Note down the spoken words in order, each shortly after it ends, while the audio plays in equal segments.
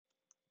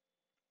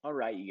All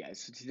right, you guys.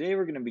 So today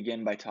we're going to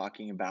begin by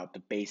talking about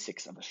the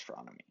basics of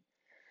astronomy.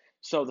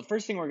 So the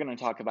first thing we're going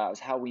to talk about is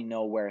how we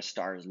know where a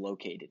star is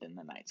located in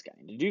the night sky.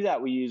 And to do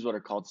that, we use what are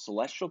called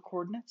celestial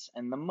coordinates,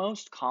 and the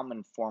most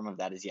common form of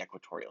that is the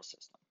equatorial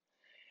system.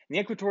 And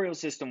the equatorial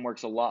system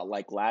works a lot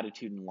like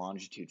latitude and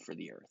longitude for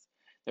the Earth.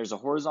 There's a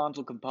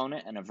horizontal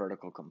component and a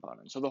vertical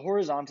component. So the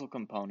horizontal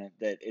component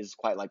that is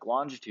quite like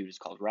longitude is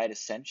called right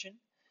ascension,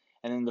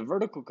 and then the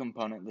vertical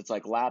component that's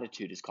like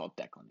latitude is called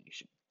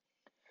declination.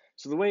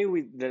 So the way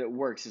that it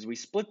works is we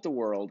split the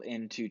world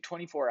into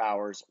 24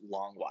 hours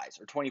longwise,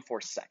 or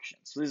 24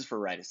 sections. So this is for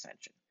right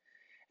ascension.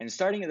 And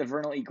starting at the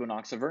vernal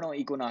equinox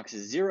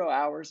is 0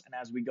 hours, and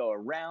as we go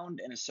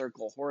around in a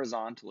circle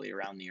horizontally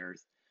around the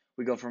Earth,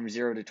 we go from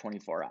 0 to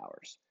 24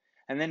 hours.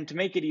 And then to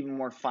make it even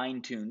more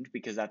fine-tuned,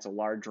 because that's a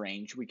large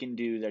range, we can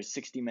do there's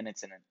 60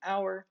 minutes in an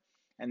hour,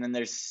 and then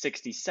there's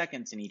 60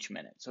 seconds in each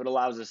minute. So it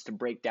allows us to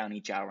break down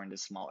each hour into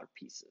smaller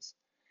pieces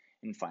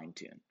and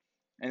fine-tune.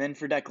 And then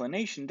for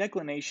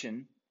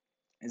declination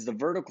is the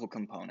vertical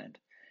component.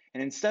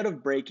 And instead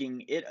of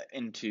breaking it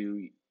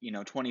into,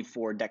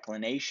 24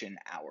 declination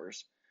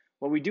hours,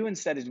 what we do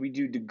instead is we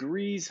do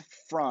degrees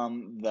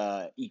from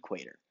the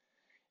equator.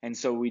 And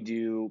so we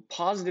do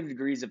positive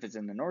degrees if it's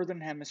in the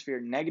northern hemisphere,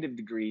 negative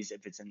degrees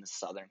if it's in the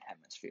southern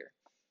hemisphere.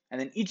 And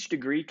then each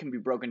degree can be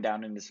broken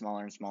down into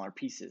smaller and smaller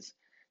pieces.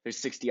 There's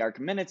 60 arc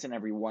minutes in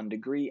every 1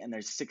 degree, and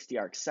there's 60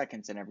 arc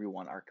seconds in every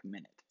 1 arc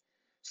minute.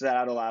 So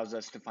that allows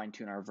us to fine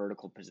tune our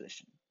vertical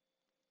position.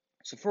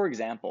 So for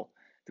example,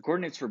 the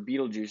coordinates for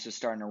Betelgeuse, a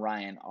star in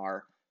Orion,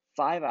 are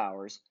 5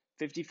 hours,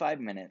 55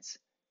 minutes,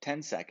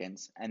 10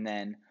 seconds, and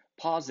then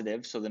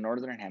positive, so the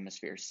northern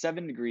hemisphere,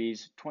 7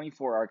 degrees,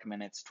 24 arc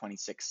minutes,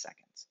 26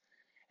 seconds.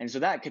 And so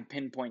that could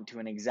pinpoint to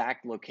an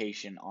exact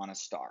location on a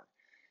star.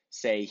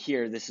 Say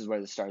here, this is where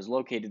the star is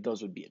located,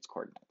 those would be its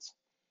coordinates,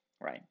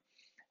 right?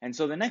 And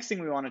so the next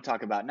thing we want to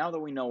talk about, now that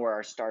we know where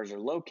our stars are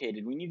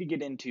located, we need to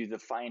get into the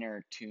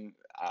finer-tuned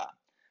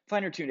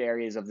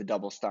areas of the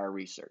double star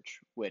research,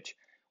 which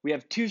we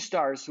have two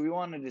stars, so we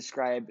want to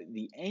describe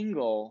the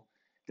angle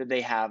that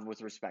they have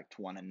with respect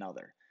to one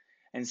another.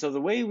 And so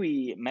the way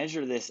we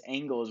measure this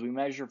angle is we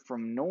measure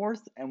from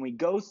north and we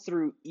go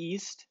through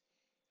east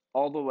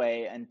all the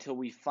way until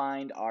we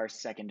find our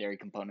secondary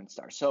component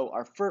star. So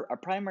our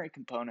primary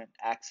component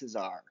acts as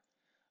our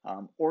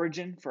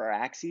origin for our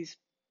axes,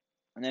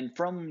 and then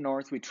from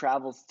north, we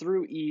travel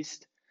through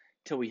east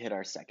till we hit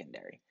our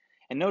secondary.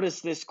 And notice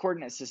this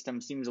coordinate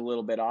system seems a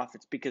little bit off.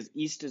 It's because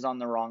east is on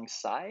the wrong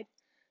side.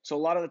 So a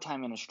lot of the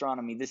time in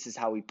astronomy, this is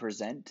how we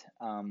present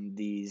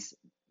these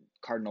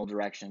cardinal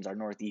directions, our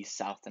northeast,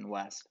 south, and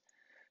west.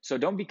 So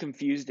don't be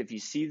confused if you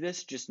see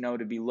this. Just know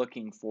to be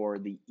looking for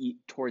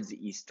towards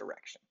the east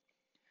direction.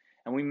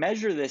 And we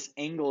measure this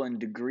angle in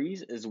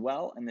degrees as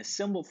well, and the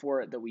symbol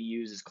for it that we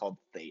use is called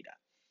theta.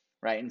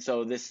 Right, and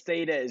so this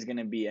theta is going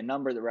to be a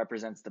number that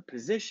represents the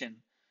position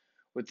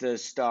with the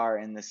star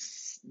and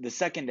the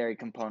secondary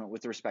component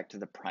with respect to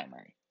the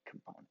primary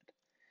component.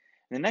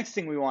 The next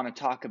thing we want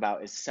to talk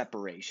about is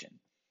separation.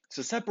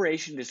 So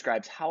separation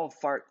describes how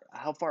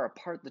far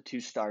apart the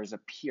two stars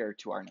appear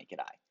to our naked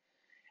eye.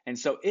 And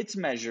so it's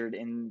measured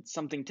in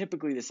something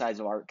typically the size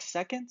of arc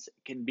seconds.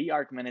 It can be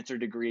arc minutes or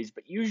degrees,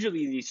 but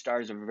usually these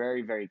stars are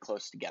very, very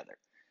close together.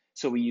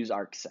 So we use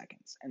arc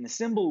seconds. And the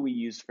symbol we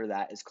use for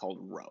that is called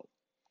rho.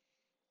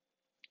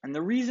 And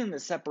the reason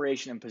that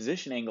separation and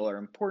position angle are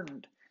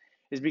important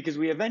is because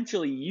we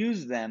eventually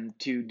use them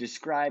to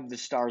describe the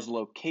star's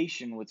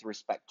location with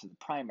respect to the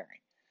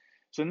primary.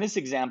 So in this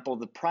example,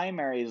 the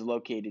primary is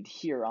located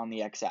here on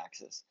the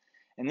x-axis.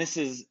 And this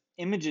is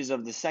images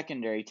of the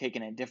secondary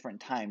taken at different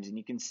times. And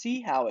you can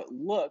see how it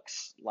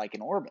looks like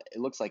an orbit.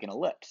 It looks like an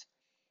ellipse.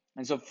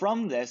 And so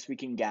from this, we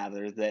can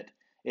gather that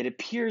it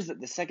appears that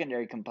the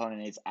secondary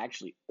component is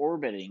actually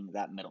orbiting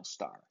that middle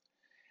star.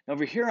 Now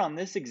over here on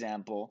this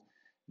example,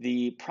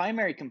 the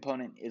primary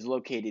component is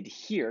located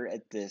here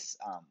at this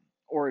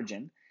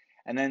origin,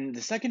 and then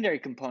the secondary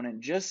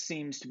component just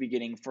seems to be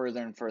getting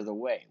further and further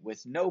away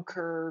with no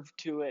curve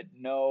to it,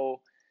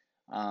 no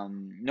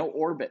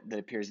orbit that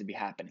appears to be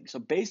happening. So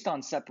based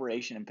on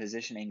separation and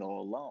position angle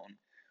alone,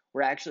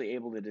 we're actually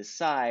able to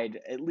decide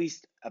at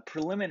least a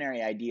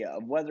preliminary idea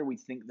of whether we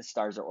think the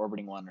stars are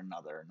orbiting one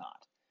another or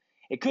not.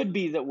 It could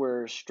be that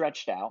we're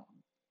stretched out,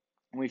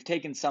 and we've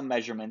taken some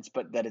measurements,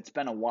 but that it's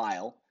been a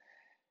while,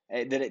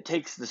 that it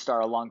takes the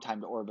star a long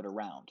time to orbit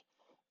around.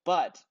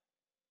 But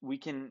we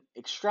can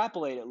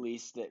extrapolate at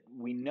least that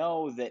we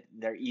know that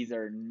they're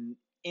either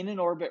in an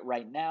orbit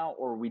right now,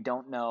 or we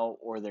don't know,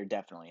 or they're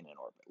definitely in an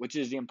orbit, which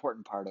is the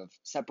important part of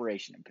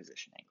separation and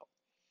position angle.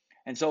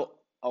 And so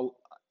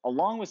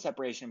along with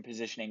separation and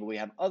position angle, we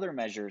have other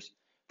measures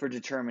for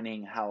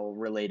determining how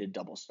related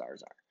double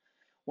stars are.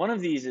 One of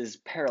these is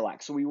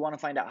parallax. So we want to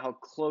find out how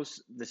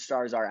close the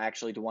stars are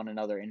actually to one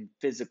another in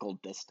physical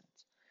distance.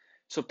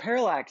 So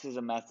parallax is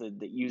a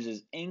method that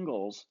uses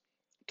angles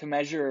to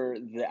measure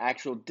the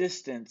actual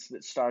distance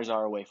that stars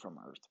are away from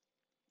Earth.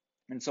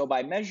 And so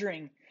by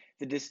measuring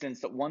the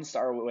distance that one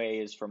star away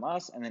is from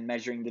us, and then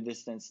measuring the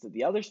distance that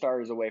the other star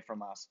is away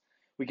from us,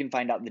 we can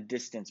find out the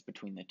distance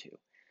between the two.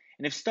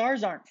 And if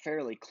stars aren't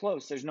fairly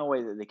close, there's no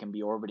way that they can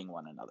be orbiting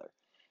one another.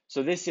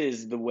 So this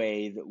is the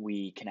way that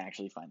we can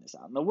actually find this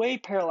out. And the way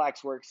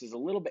parallax works is a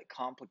little bit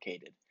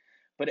complicated,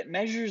 but it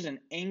measures an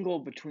angle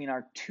between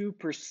our two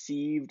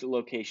perceived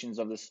locations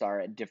of the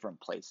star at different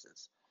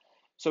places.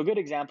 So a good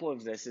example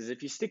of this is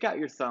if you stick out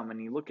your thumb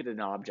and you look at an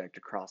object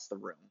across the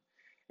room,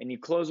 and you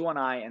close one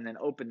eye and then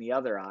open the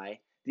other eye,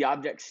 the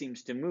object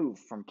seems to move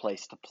from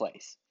place to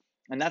place.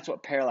 And that's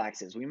what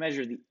parallax is. We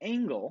measure the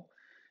angle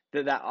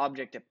that that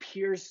object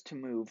appears to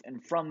move,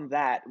 and from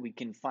that we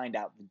can find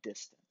out the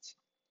distance.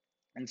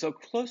 And so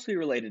closely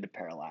related to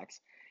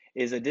parallax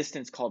is a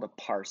distance called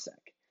a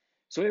parsec.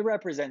 So it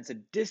represents a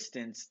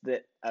distance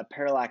that a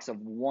parallax of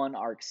 1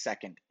 arc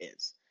second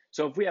is.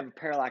 So if we have a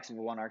parallax of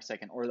 1 arc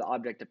second, or the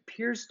object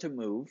appears to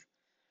move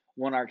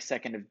 1 arc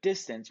second of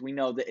distance, we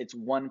know that it's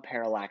 1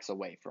 parallax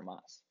away from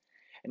us.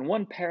 And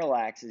 1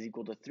 parallax is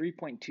equal to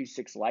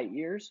 3.26 light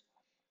years,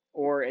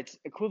 or it's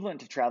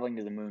equivalent to traveling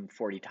to the moon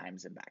 40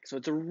 times and back. So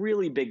it's a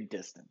really big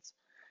distance.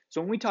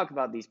 So when we talk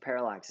about these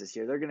parallaxes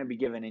here, they're going to be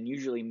given in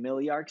usually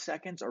milliarc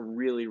seconds or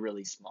really,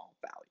 really small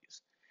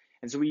values.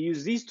 And so we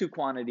use these two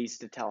quantities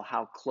to tell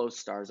how close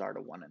stars are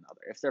to one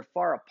another. If they're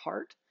far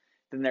apart,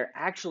 then they're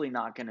actually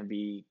not going to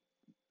be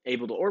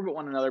able to orbit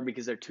one another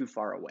because they're too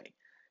far away.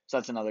 So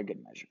that's another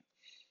good measure.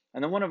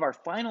 And then one of our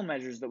final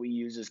measures that we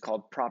use is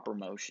called proper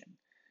motion.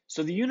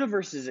 So the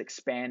universe is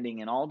expanding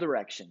in all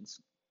directions,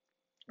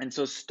 and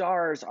so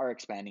stars are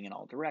expanding in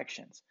all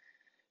directions.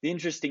 The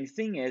interesting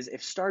thing is,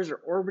 if stars are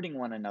orbiting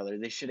one another,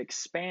 they should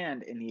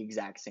expand in the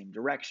exact same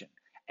direction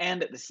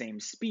and at the same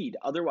speed.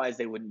 Otherwise,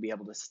 they wouldn't be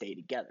able to stay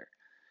together.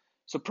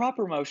 So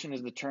proper motion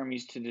is the term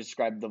used to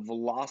describe the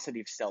velocity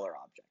of stellar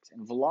objects.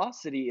 And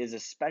velocity is a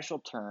special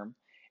term.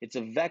 It's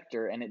a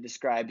vector, and it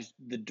describes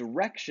the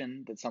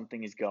direction that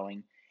something is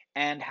going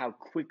and how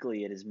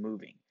quickly it is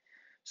moving.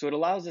 So it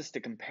allows us to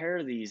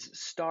compare these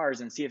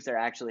stars and see if they're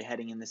actually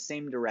heading in the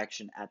same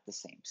direction at the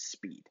same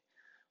speed,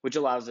 which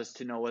allows us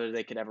to know whether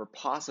they could ever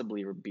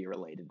possibly be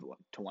related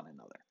to one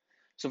another.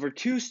 So for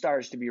two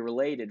stars to be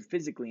related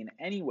physically in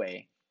any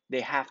way,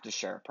 they have to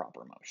share a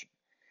proper motion.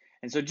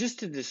 And so just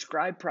to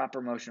describe proper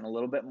motion a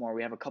little bit more,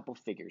 we have a couple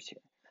figures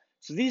here.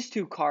 So these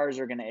two cars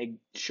are going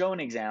to show an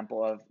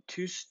example of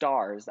two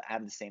stars that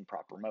have the same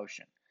proper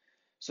motion.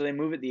 So they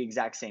move at the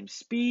exact same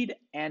speed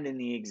and in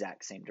the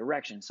exact same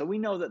direction. So we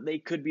know that they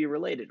could be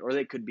related, or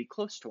they could be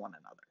close to one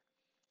another.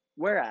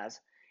 Whereas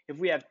if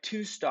we have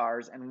two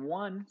stars and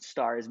one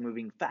star is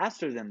moving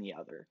faster than the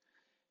other,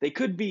 they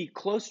could be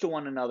close to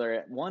one another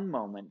at one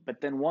moment, but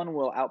then one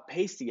will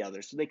outpace the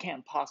other, so they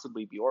can't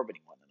possibly be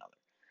orbiting one another.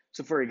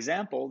 So for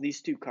example,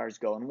 these two cars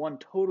go and one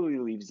totally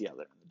leaves the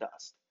other in the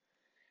dust.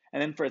 And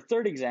then for a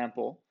third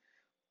example,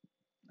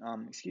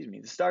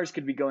 the stars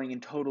could be going in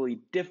totally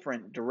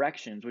different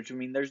directions, which would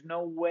mean there's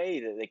no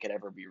way that they could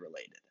ever be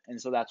related. And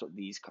so that's what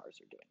these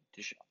cars are doing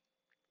to show.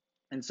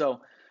 And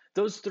so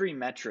those three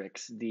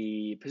metrics,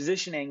 the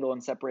position, angle,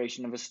 and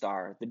separation of a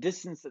star, the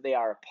distance that they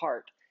are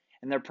apart,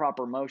 and their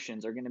proper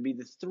motions are going to be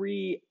the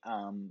three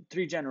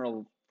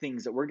general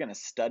things that we're going to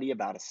study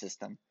about a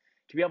system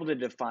to be able to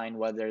define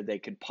whether they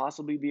could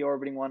possibly be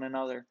orbiting one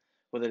another,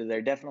 whether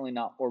they're definitely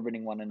not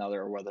orbiting one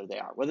another, or whether they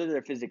are, whether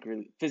they're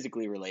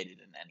physically related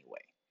in any way.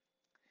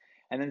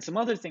 And then some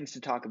other things to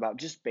talk about,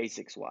 just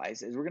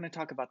basics-wise, is we're going to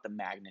talk about the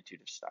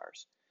magnitude of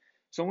stars.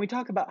 So when we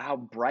talk about how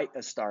bright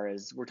a star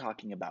is, we're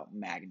talking about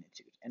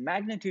magnitude. And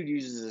magnitude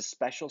uses a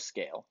special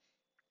scale.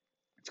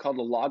 It's called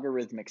a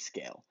logarithmic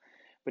scale.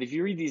 But if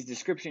you read these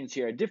descriptions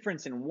here, a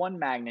difference in 1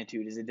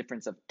 magnitude is a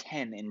difference of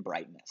 10 in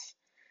brightness.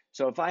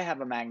 So if I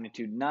have a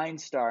magnitude 9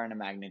 star and a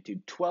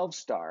magnitude 12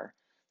 star,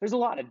 there's a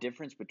lot of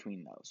difference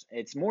between those.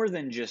 It's more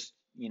than just,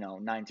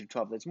 9 through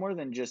 12. It's more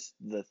than just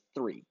the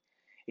 3.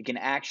 It can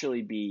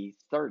actually be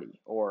 30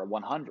 or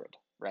 100,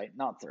 right?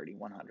 Not 30,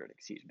 100,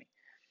 excuse me.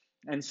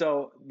 And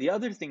so the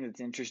other thing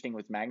that's interesting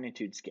with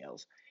magnitude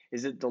scales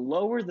is that the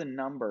lower the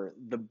number,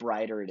 the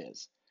brighter it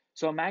is.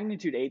 So a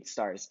magnitude 8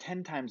 star is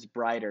 10 times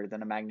brighter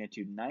than a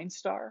magnitude 9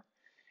 star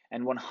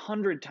and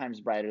 100 times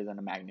brighter than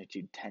a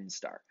magnitude 10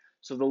 star.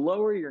 So the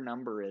lower your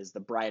number is,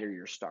 the brighter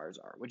your stars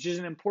are, which is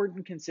an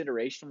important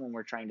consideration when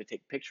we're trying to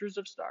take pictures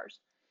of stars.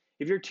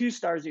 If your two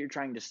stars that you're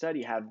trying to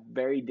study have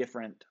very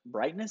different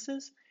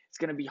brightnesses, it's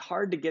going to be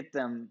hard to get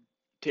them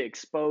to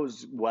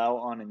expose well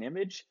on an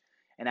image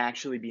and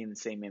actually be in the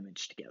same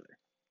image together.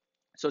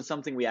 So it's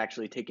something we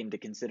actually take into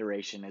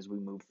consideration as we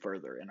move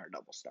further in our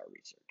double star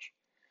research.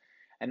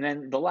 And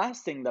then the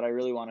last thing that I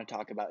really want to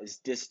talk about is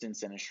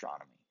distance in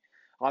astronomy.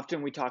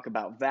 Often we talk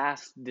about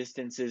vast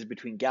distances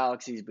between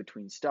galaxies,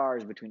 between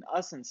stars, between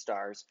us and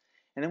stars,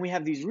 and then we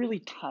have these really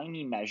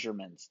tiny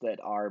measurements that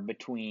are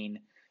between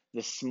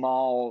the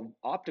small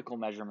optical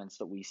measurements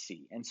that we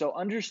see. And so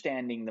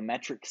understanding the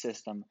metric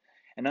system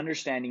and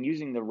understanding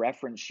using the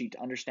reference sheet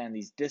to understand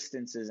these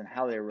distances and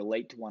how they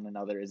relate to one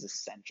another is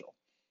essential.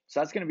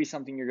 So that's going to be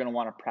something you're going to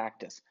want to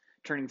practice,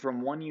 turning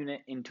from one unit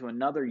into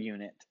another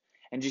unit,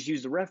 and just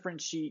use the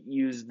reference sheet,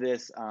 use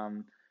this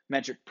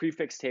metric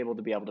prefix table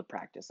to be able to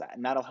practice that.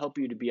 And that'll help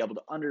you to be able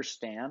to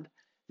understand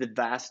the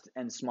vast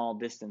and small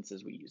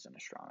distances we use in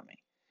astronomy.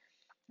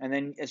 And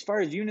then as far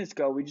as units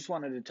go, we just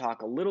wanted to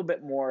talk a little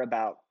bit more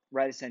about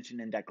right ascension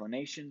and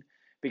declination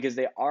because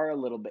they are a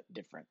little bit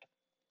different.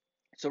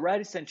 So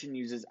right ascension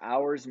uses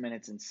hours,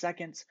 minutes, and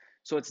seconds.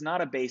 So it's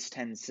not a base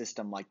 10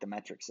 system like the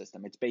metric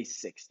system. It's base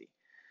 60.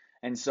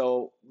 And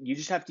so you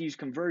just have to use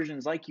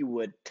conversions like you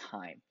would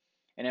time.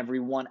 And every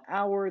 1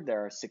 hour,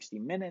 there are 60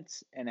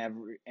 minutes, and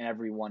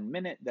every 1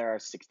 minute, there are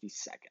 60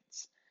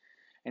 seconds.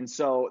 And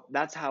so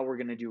that's how we're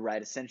going to do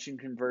right ascension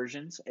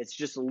conversions. It's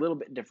just a little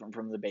bit different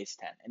from the base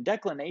 10. And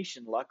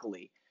declination,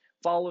 luckily,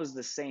 follows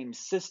the same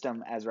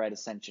system as right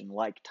ascension,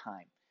 like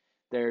time.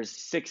 There's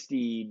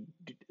 60,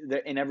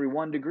 in every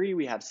 1 degree,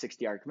 we have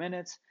 60 arc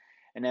minutes.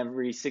 And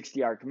every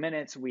 60 arc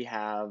minutes, we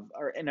have,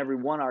 or in every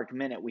 1 arc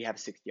minute, we have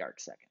 60 arc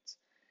seconds.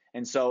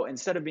 And so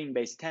instead of being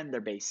base 10,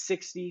 they're base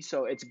 60.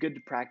 So it's good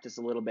to practice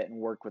a little bit and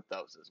work with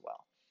those as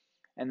well.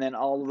 And then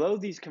although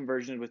these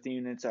conversions with the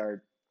units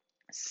are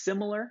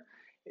similar,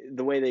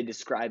 the way they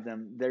describe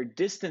them, their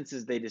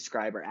distances they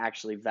describe are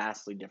actually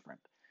vastly different.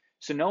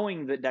 So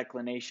knowing that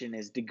declination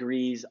is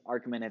degrees,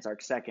 arc minutes,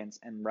 arc seconds,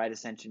 and right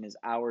ascension is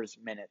hours,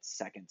 minutes,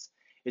 seconds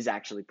is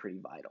actually pretty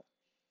vital.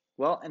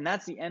 Well, and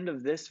that's the end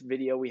of this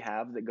video we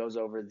have that goes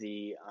over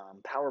the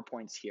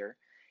PowerPoints here.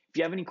 If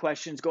you have any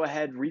questions, go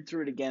ahead, read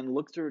through it again,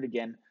 look through it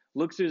again,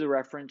 look through the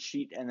reference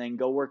sheet, and then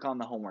go work on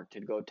the homework to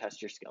go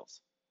test your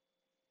skills.